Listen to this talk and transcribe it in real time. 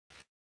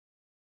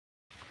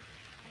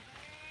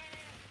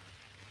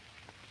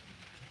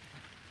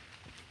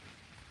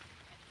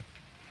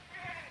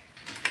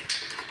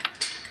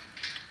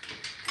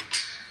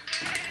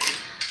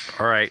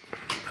All right,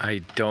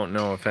 I don't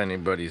know if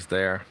anybody's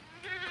there.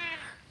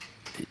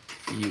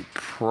 You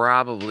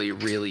probably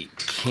really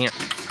can't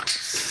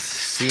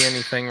see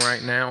anything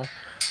right now.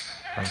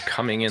 I'm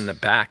coming in the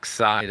back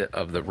side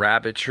of the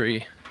rabbit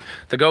tree.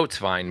 The goat's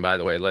fine, by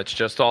the way. Let's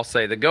just all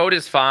say the goat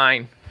is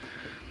fine.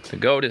 The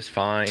goat is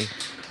fine.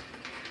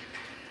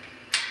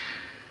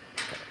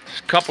 There's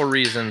a couple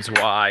reasons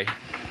why.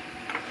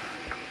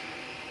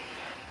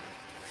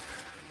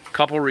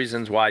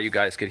 You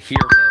guys could hear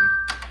him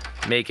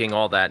making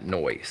all that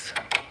noise.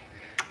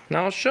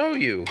 Now I'll show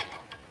you.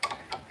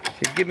 If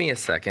you give me a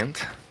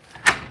second.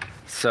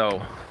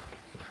 So,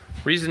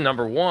 reason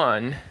number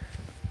one,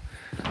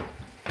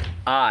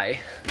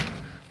 I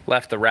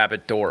left the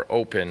rabbit door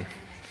open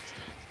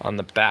on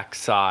the back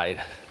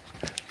side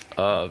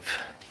of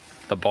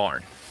the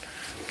barn.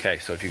 Okay,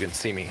 so if you can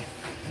see me,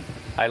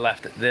 I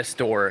left this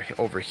door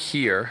over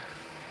here,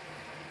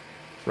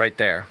 right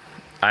there.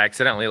 I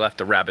accidentally left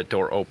the rabbit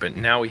door open.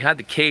 Now we had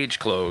the cage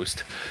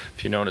closed.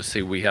 If you notice,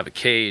 see, we have a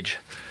cage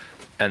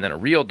and then a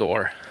real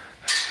door.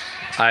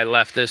 I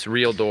left this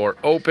real door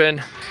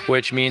open,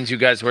 which means you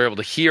guys were able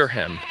to hear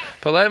him.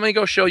 But let me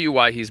go show you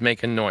why he's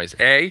making noise.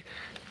 A,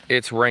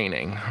 it's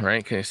raining,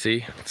 right? Can you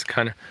see? It's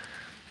kind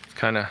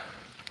of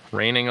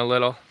raining a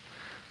little.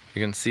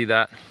 You can see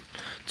that.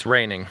 It's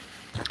raining.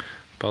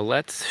 But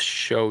let's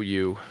show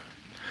you.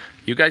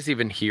 You guys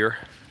even hear?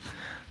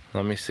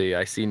 Let me see.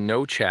 I see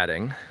no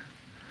chatting.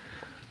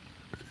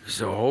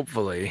 So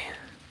hopefully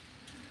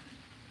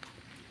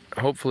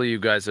you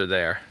guys are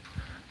there.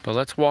 But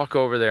let's walk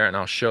over there and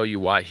I'll show you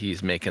why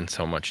he's making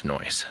so much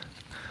noise.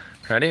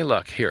 Ready?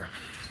 Look, here.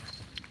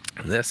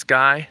 This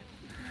guy,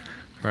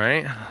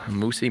 right?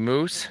 Moosey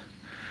Moose,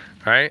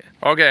 right?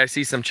 Okay, I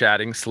see some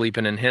chatting,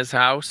 sleeping in his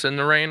house in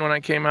the rain when I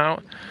came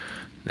out.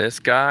 This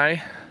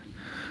guy,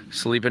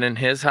 sleeping in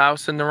his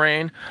house in the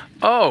rain.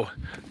 Oh,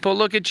 but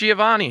look at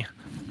Giovanni.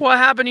 What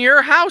happened to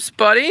your house,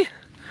 buddy?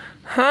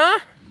 Huh?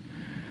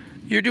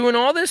 You're doing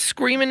all this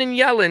screaming and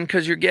yelling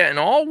because you're getting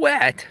all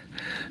wet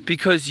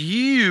because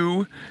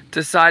you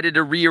decided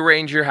to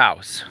rearrange your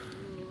house.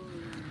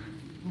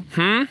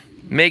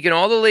 Making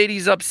all the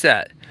ladies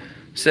upset.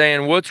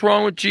 Saying, what's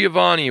wrong with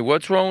Giovanni?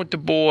 What's wrong with the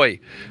boy?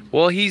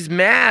 Well, he's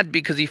mad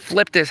because he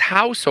flipped his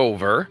house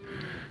over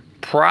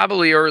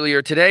probably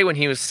earlier today when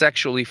he was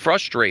sexually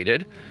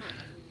frustrated.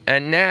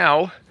 And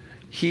now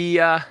he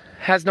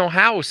has no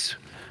house.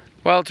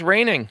 Well, it's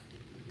raining.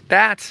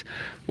 That's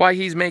why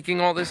he's making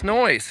all this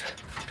noise.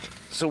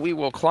 So we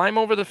will climb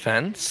over the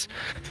fence.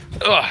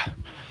 Ugh.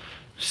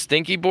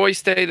 Stinky boy,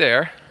 stay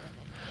there.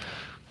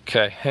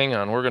 Okay, hang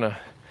on.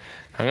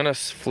 I'm gonna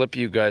flip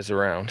you guys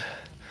around.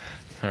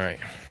 All right.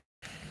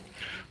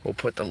 We'll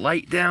put the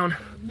light down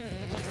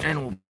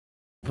and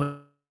we'll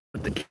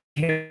put the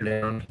camera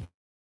down.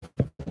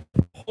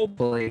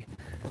 Hopefully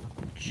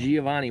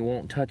Giovanni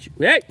won't touch you.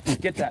 Hey,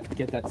 get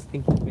that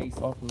stinky face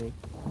off of me.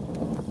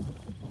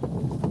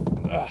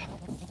 Ugh.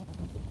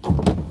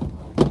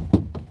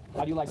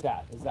 How do you like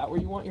that? Is that where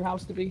you want your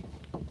house to be?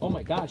 Oh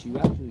my gosh, you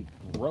actually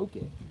broke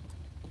it.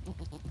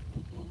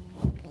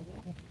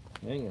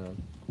 Hang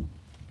on.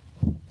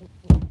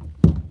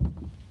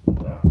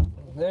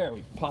 There,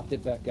 we popped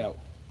it back out.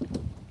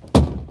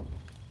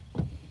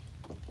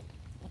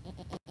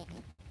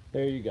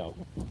 There you go.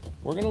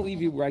 We're gonna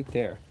leave you right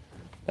there.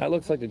 That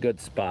looks like a good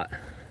spot.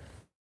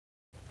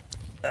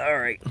 All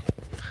right.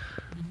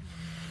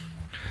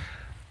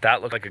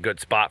 That looked like a good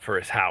spot for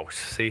his house.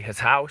 See, his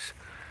house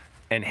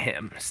and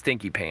him,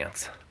 stinky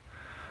pants.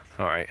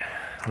 All right,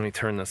 let me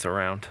turn this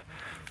around.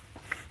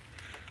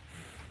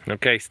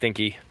 Okay,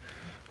 Stinky,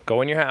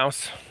 go in your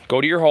house. Go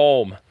to your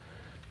home.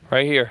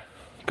 Right here,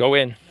 go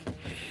in.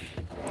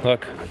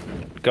 Look,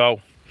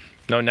 go.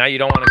 No, now you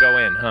don't want to go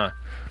in, huh?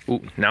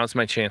 Ooh, now's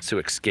my chance to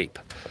escape.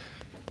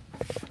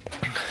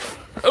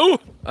 Ooh,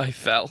 I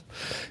fell.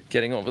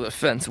 Getting over the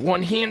fence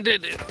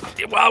one-handed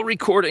while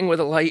recording with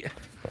a light.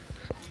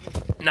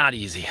 Not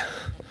easy.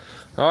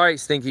 All right,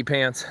 Stinky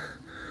Pants.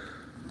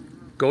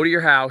 Go to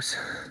your house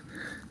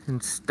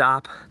and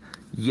stop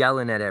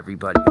yelling at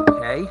everybody,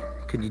 okay?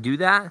 Can you do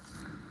that?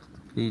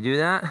 Can you do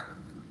that?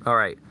 All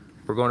right,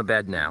 we're going to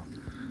bed now,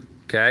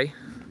 okay?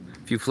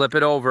 If you flip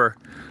it over,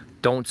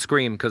 don't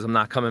scream because I'm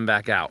not coming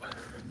back out.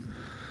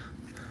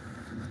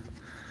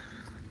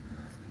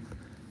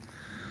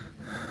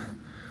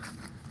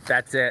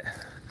 That's it.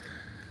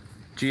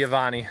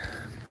 Giovanni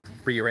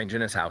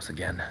rearranging his house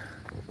again.